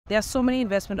There are so many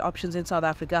investment options in South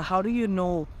Africa. How do you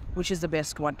know which is the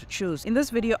best one to choose? In this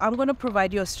video, I'm going to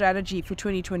provide you a strategy for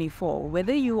 2024,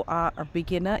 whether you are a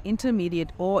beginner,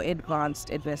 intermediate, or advanced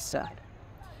investor.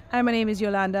 Hi, my name is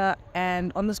Yolanda,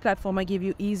 and on this platform, I give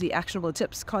you easy, actionable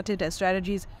tips, content, and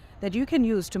strategies that you can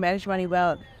use to manage money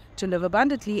well, to live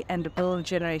abundantly, and to build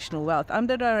generational wealth. I'm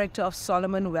the director of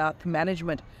Solomon Wealth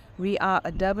Management. We are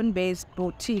a Durban-based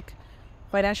boutique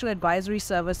financial advisory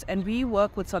service, and we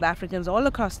work with South Africans all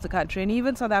across the country and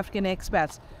even South African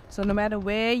expats. So no matter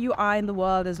where you are in the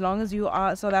world, as long as you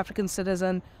are a South African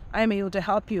citizen, I am able to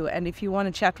help you. And if you want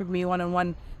to chat with me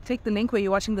one-on-one, click the link where you're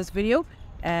watching this video,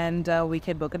 and we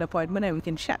can book an appointment and we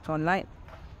can chat online.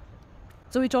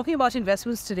 So we're talking about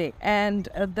investments today, and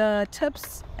the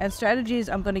tips and strategies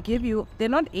I'm going to give you, they're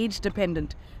not age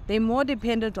dependent. They're more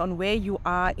dependent on where you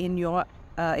are in your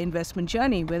investment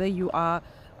journey, whether you are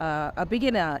a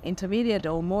beginner, intermediate,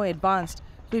 or more advanced.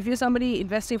 So if you're somebody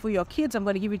investing for your kids, I'm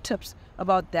going to give you tips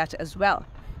about that as well.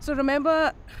 So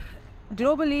remember,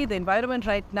 globally, the environment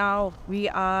right now, we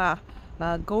are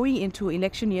going into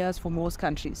election years for most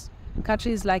countries.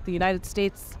 Countries like the United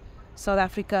States, South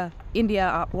Africa, India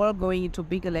are all going into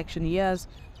big election years.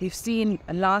 We've seen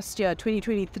last year,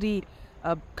 2023,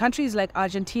 countries like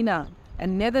Argentina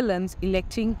and Netherlands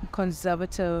electing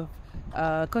conservative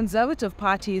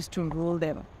parties to rule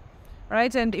them.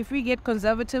 Right? And if we get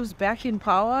conservatives back in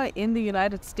power in the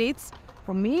United States,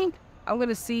 for me, I'm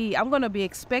going to be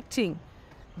expecting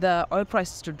the oil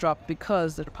prices to drop,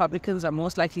 because the Republicans are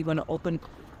most likely going to open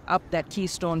up that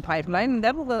Keystone pipeline,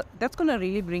 and that's going to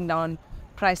really bring down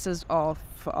prices of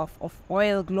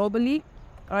oil globally.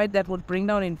 All right, that would bring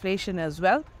down inflation as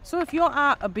well. So if you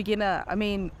are a beginner, I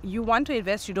mean, you want to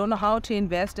invest, you don't know how to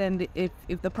invest, and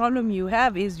if the problem you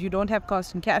have is you don't have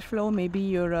constant cash flow, maybe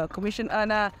you're a commission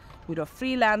earner, you're a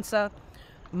freelancer,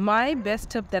 my best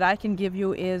tip that I can give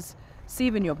you is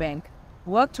save in your bank.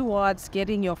 Work towards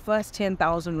getting your first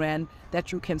 10,000 Rand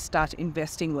that you can start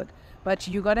investing with. But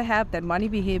you got to have that money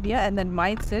behavior and that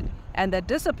mindset and that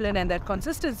discipline and that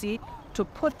consistency to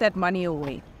put that money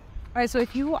away. All right, so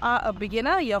if you are a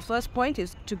beginner, your first point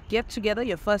is to get together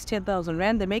your first 10,000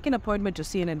 Rand, then make an appointment to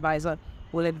see an advisor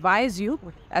who will advise you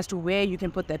as to where you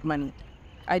can put that money.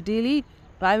 Ideally,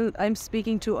 if I'm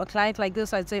speaking to a client like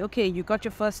this, I'd say, okay, you got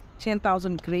your first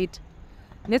 10,000, great.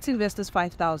 Let's invest this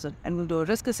 5,000, and we'll do a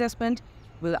risk assessment.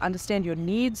 We'll understand your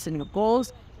needs and your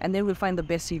goals, and then we'll find the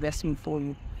best investment for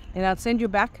you. And I'll send you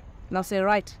back, and I'll say,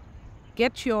 right,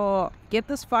 get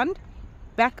this fund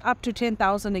back up to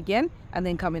 10,000 again, and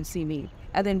then come and see me.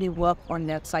 And then we work on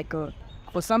that cycle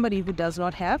for somebody who does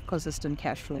not have consistent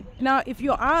cash flow. Now, if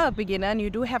you are a beginner and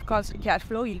you do have constant cash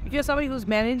flow, if you're somebody who's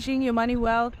managing your money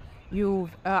well, you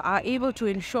are able to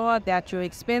ensure that your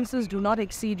expenses do not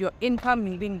exceed your income,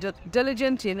 you're being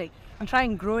diligent in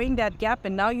trying growing that gap,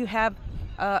 and now you have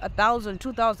 1,000,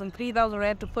 2,000, 3,000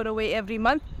 Rand to put away every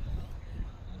month,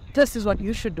 this is what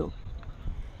you should do.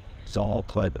 So I'll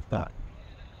play the fact.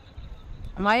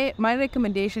 My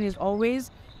recommendation is always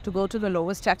to go to the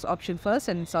lowest tax option first,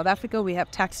 and in South Africa we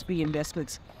have tax-free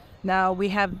investments. Now we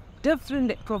have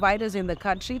different providers in the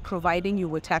country providing you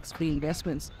with tax-free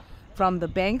investments, from the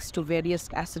banks to various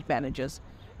asset managers.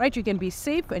 Right, you can be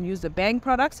safe and use the bank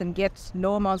products and get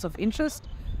low amounts of interest.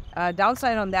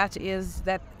 Downside on that is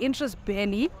that interest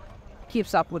barely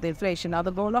keeps up with inflation. Now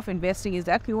the goal of investing is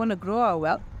that we want to grow our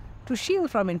wealth to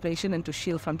shield from inflation and to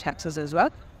shield from taxes as well.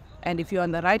 And if you're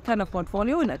on the right kind of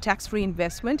portfolio in a tax-free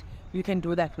investment, you can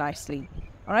do that nicely.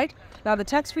 All right. Now the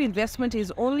tax-free investment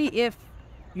is only if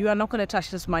you are not going to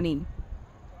touch this money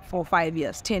for 5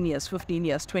 years, 10 years, 15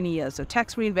 years, 20 years. So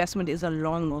tax-free investment is a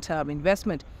long-term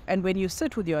investment. And when you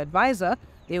sit with your advisor,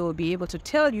 they will be able to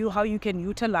tell you how you can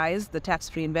utilize the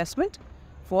tax-free investment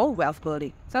for wealth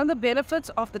building. Some of the benefits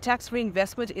of the tax-free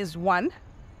investment is 1,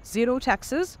 0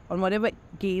 taxes on whatever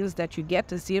gains that you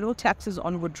get, 0 taxes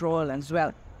on withdrawal as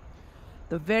well.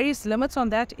 The various limits on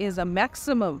that is a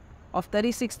maximum of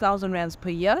 36,000 Rands per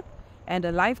year and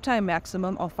a lifetime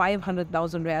maximum of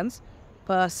 500,000 Rands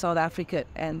per South African.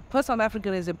 And per South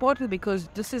African is important because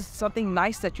this is something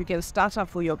nice that you can start up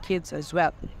for your kids as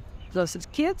well. So since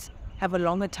kids have a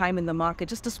longer time in the market,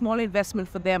 just a small investment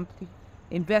for them,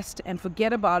 invest and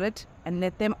forget about it and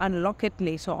let them unlock it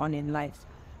later on in life.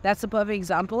 That's a perfect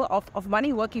example of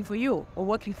money working for you or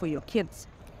working for your kids.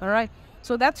 All right.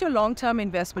 So that's your long-term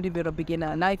investment if you're a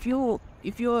beginner. Now, if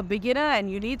you're a beginner and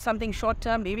you need something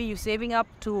short-term, maybe you're saving up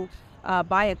to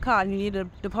buy a car and you need a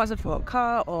deposit for a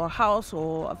car or a house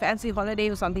or a fancy holiday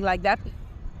or something like that,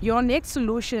 your next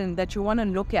solution that you want to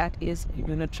look at is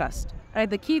unit trust. Right?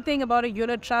 The key thing about a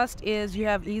unit trust is you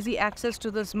have easy access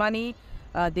to this money.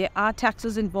 There are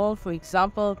taxes involved. For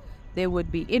example, there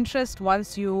would be interest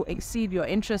once you exceed your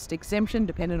interest exemption,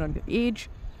 depending on your age.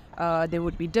 There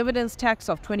would be dividends tax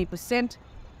of 20%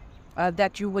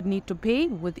 that you would need to pay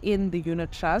within the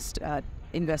unit trust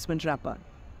investment wrapper.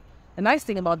 The nice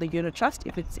thing about the unit trust,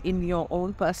 if it's in your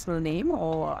own personal name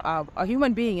or a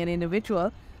human being, an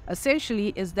individual,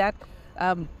 essentially is that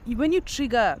when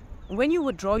you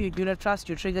withdraw your unit trust,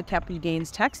 you trigger capital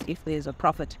gains tax if there's a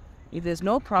profit. If there's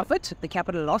no profit, the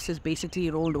capital loss is basically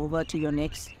rolled over to your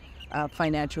next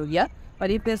financial year.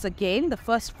 But if there's a gain, the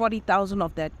first 40,000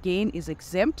 of that gain is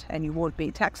exempt and you won't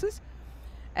pay taxes.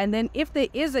 And then if there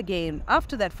is a gain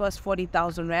after that first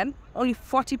 40,000 Rand, only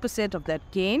 40% of that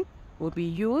gain will be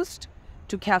used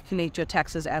to calculate your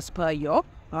taxes as per your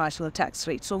marginal tax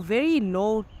rate. So very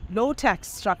low tax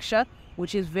structure,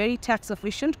 which is very tax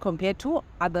efficient compared to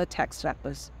other tax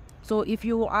wrappers. So if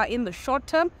you are in the short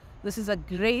term, this is a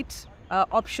great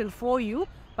option for you.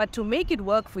 But to make it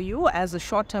work for you as a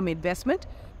short-term investment,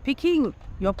 picking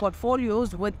your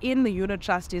portfolios within the unit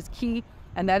trust is key.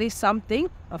 And that is something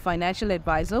a financial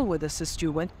advisor would assist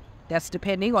you with. That's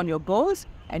depending on your goals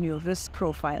and your risk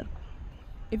profile.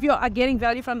 If you are getting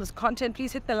value from this content,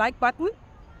 please hit the like button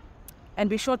and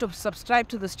be sure to subscribe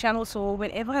to this channel so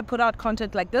whenever I put out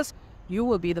content like this, you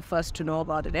will be the first to know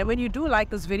about it. And when you do like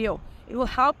this video, it will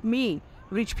help me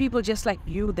reach people just like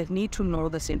you that need to know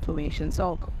this information.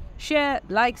 So share,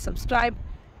 like, subscribe,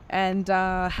 and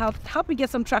help me get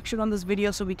some traction on this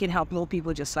video so we can help more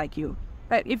people just like you.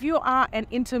 But if you are an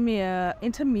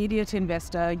intermediate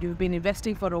investor, you've been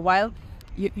investing for a while,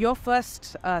 your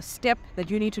first step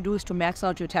that you need to do is to max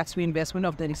out your tax-free investment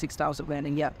of 36,000 Rand a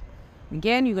year.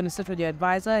 Again, you're going to sit with your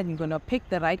advisor and you're going to pick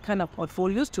the right kind of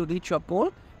portfolios to reach your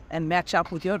goal and match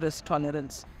up with your risk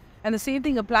tolerance. And the same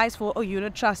thing applies for a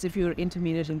unit trust if you're an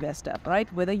intermediate investor,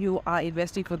 right? Whether you are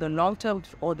investing for the long term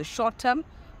or the short term,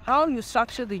 how you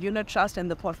structure the unit trust and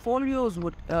the portfolios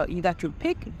that you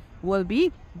pick will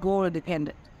be goal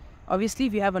dependent. Obviously,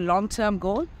 if you have a long-term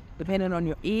goal, depending on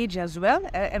your age as well,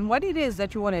 and what it is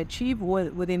that you want to achieve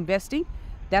with investing,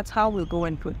 that's how we'll go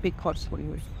and pick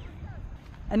portfolios.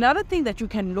 Another thing that you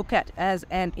can look at as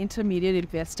an intermediate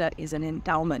investor is an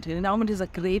endowment. An endowment is a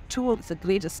great tool. It's a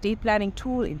great estate planning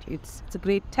tool. It's a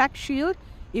great tax shield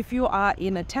if you are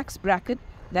in a tax bracket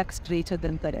that's greater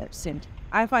than 30%.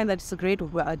 I find that it's a great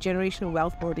generational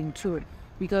wealth building tool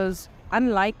because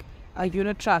unlike a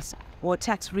unit trust or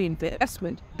tax-free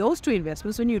investment, those two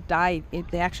investments, when you die,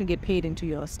 they actually get paid into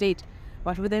your estate.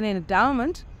 But with an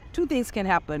endowment, two things can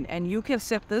happen, and you can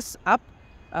set this up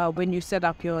when you set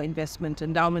up your endowment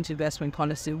investment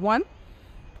policy. One,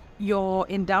 your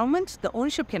endowment, the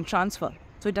ownership can transfer,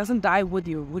 so it doesn't die with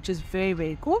you, which is very,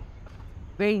 very cool,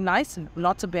 very nice, and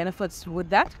lots of benefits with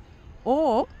that.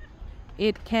 Or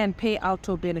it can pay out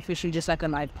to a beneficiary just like a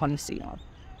life policy.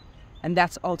 And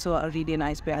that's also a really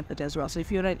nice benefit as well. So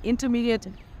if you're an intermediate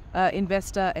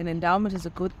investor, an endowment is a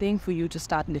good thing for you to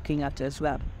start looking at as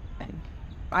well.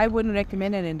 I wouldn't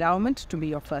recommend an endowment to be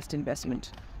your first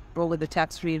investment. Go with the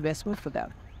tax-free investment for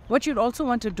that. What you'd also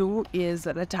want to do is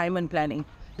retirement planning,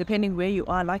 depending where you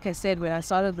are. Like I said, when I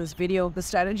started this video, the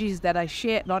strategies that I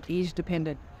share, not age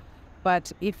dependent.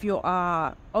 But if you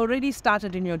are already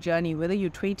started in your journey, whether you're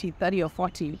 20, 30 or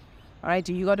 40, all right,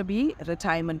 you got to be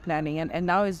retirement planning. And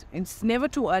now it's never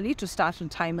too early to start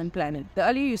retirement planning. The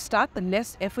earlier you start, the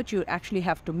less effort you actually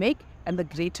have to make and the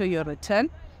greater your return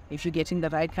if you're getting the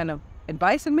right kind of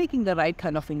advice and making the right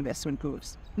kind of investment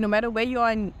moves. No matter where you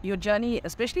are in your journey,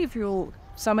 especially if you're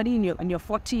somebody in your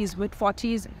 40s,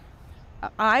 mid-40s,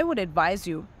 I would advise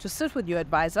you to sit with your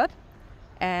advisor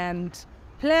and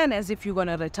plan as if you're going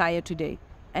to retire today.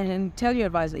 And then tell your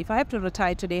advisor, if I have to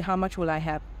retire today, how much will I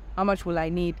have? How much will I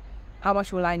need? How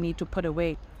much will I need to put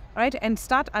away, right? And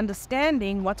start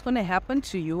understanding what's going to happen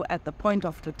to you at the point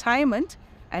of retirement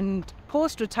and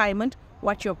post-retirement,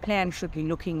 what your plan should be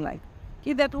looking like.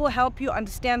 Okay, that will help you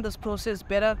understand this process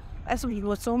better. As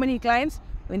with so many clients,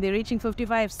 when they're reaching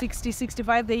 55, 60,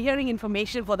 65, they're hearing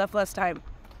information for the first time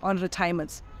on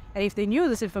retirements. And if they knew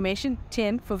this information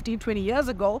 10, 15, 20 years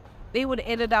ago, they would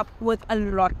ended up with a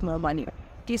lot more money.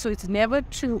 Okay, so it's never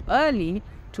too early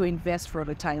to invest for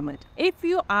retirement. If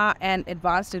you are an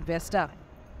advanced investor,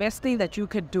 best thing that you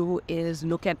could do is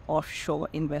look at offshore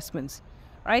investments,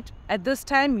 right? At this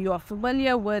time, you are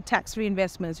familiar with tax-free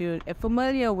investments, you're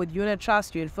familiar with unit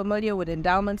trust, you're familiar with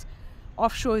endowments.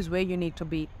 Offshore is where you need to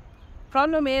be.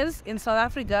 Problem is, in South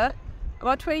Africa,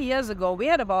 about 20 years ago, we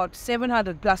had about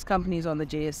 700 plus companies on the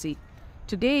JSE.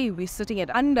 Today, we're sitting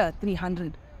at under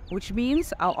 300, which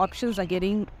means our options are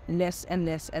getting less and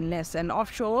less and less. And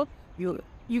offshore,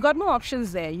 you got more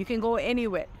options there. You can go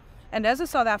anywhere. And as a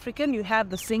South African, you have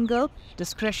the single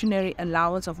discretionary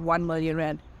allowance of 1 million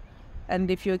rand. And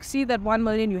if you exceed that 1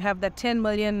 million, you have that 10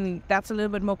 million. That's a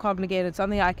little bit more complicated,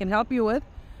 something I can help you with.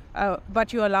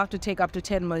 But you're allowed to take up to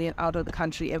 10 million out of the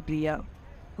country every year.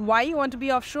 Why you want to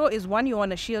be offshore is, one, you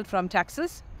want to shield from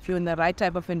taxes if you're in the right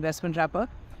type of investment wrapper.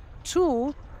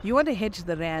 Two, you want to hedge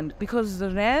the rand, because the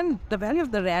value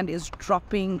of the rand is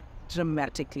dropping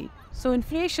dramatically. So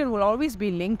inflation will always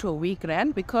be linked to a weak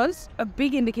rand, because a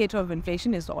big indicator of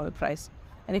inflation is the oil price.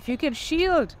 And if you can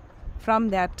shield from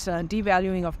that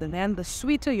devaluing of the rand, the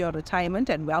sweeter your retirement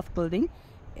and wealth building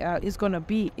is going to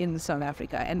be in South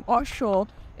Africa. And offshore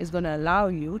is going to allow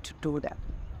you to do that.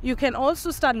 You can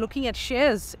also start looking at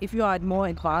shares if you are a more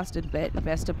advanced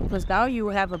investor, because now you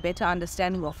have a better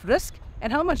understanding of risk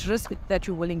and how much risk that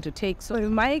you're willing to take. So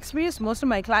in my experience, most of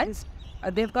my clients,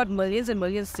 they've got millions and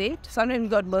millions saved. Sometimes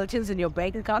you've got millions in your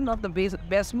bank account, not the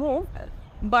best move.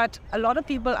 But a lot of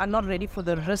people are not ready for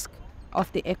the risk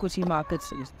of the equity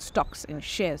markets, and stocks and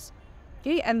shares.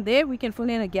 Okay, and there we can fill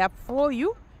in a gap for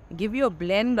you, give you a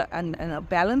blend and a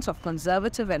balance of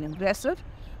conservative and aggressive.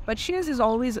 But shares is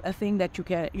always a thing that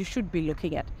you should be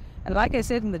looking at. And like I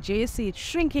said, in the JSE, it's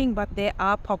shrinking, but there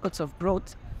are pockets of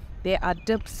growth. There are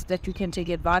dips that you can take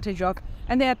advantage of,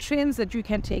 and there are trends that you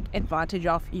can take advantage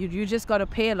of. You just got to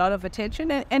pay a lot of attention,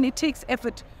 and it takes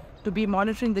effort to be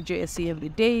monitoring the JSE every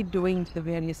day, doing the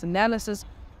various analysis,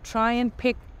 try and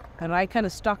pick the right kind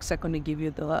of stocks that are going to give you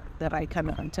the right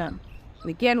kind of return. And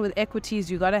again, with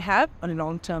equities, you got to have a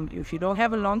long-term view. If you don't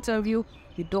have a long-term view,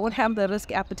 you don't have the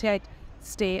risk appetite,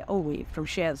 stay away from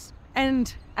shares.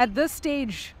 And at this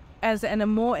stage, as a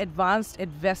more advanced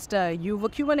investor, you've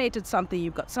accumulated something,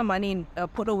 you've got some money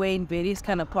put away in various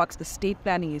kind of pots. The estate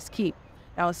planning is key.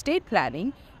 Now, estate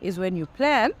planning is when you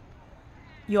plan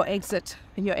your exit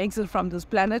from this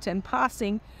planet and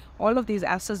passing all of these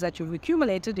assets that you've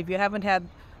accumulated. If you haven't had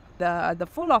the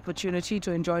full opportunity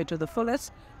to enjoy it to the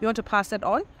fullest, you want to pass that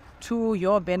on to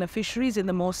your beneficiaries in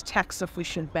the most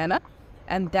tax-efficient manner.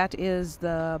 And that is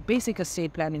the basic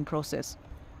estate planning process.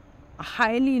 A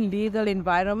highly legal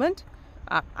environment,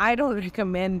 I don't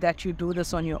recommend that you do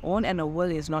this on your own, and a will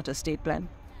is not a estate plan.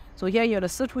 So here you're to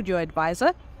sit with your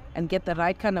advisor and get the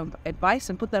right kind of advice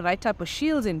and put the right type of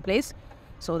shields in place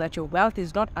so that your wealth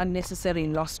is not unnecessarily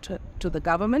lost to the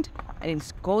government, and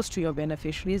it goes to your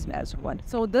beneficiaries as well.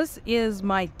 So this is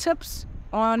my tips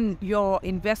on your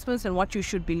investments and what you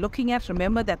should be looking at.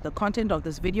 Remember that the content of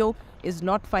this video is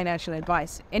not financial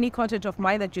advice. Any content of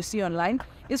mine that you see online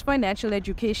is financial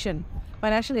education.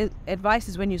 Financial advice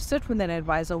is when you sit with an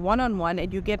advisor one-on-one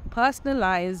and you get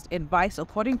personalized advice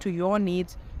according to your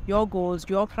needs, your goals,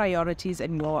 your priorities,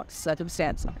 and your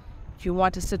circumstance. If you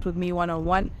want to sit with me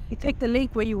one-on-one, you click the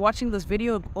link where you're watching this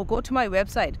video or go to my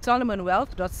website,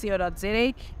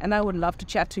 solomonwealth.co.za, and I would love to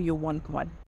chat to you one-on-one.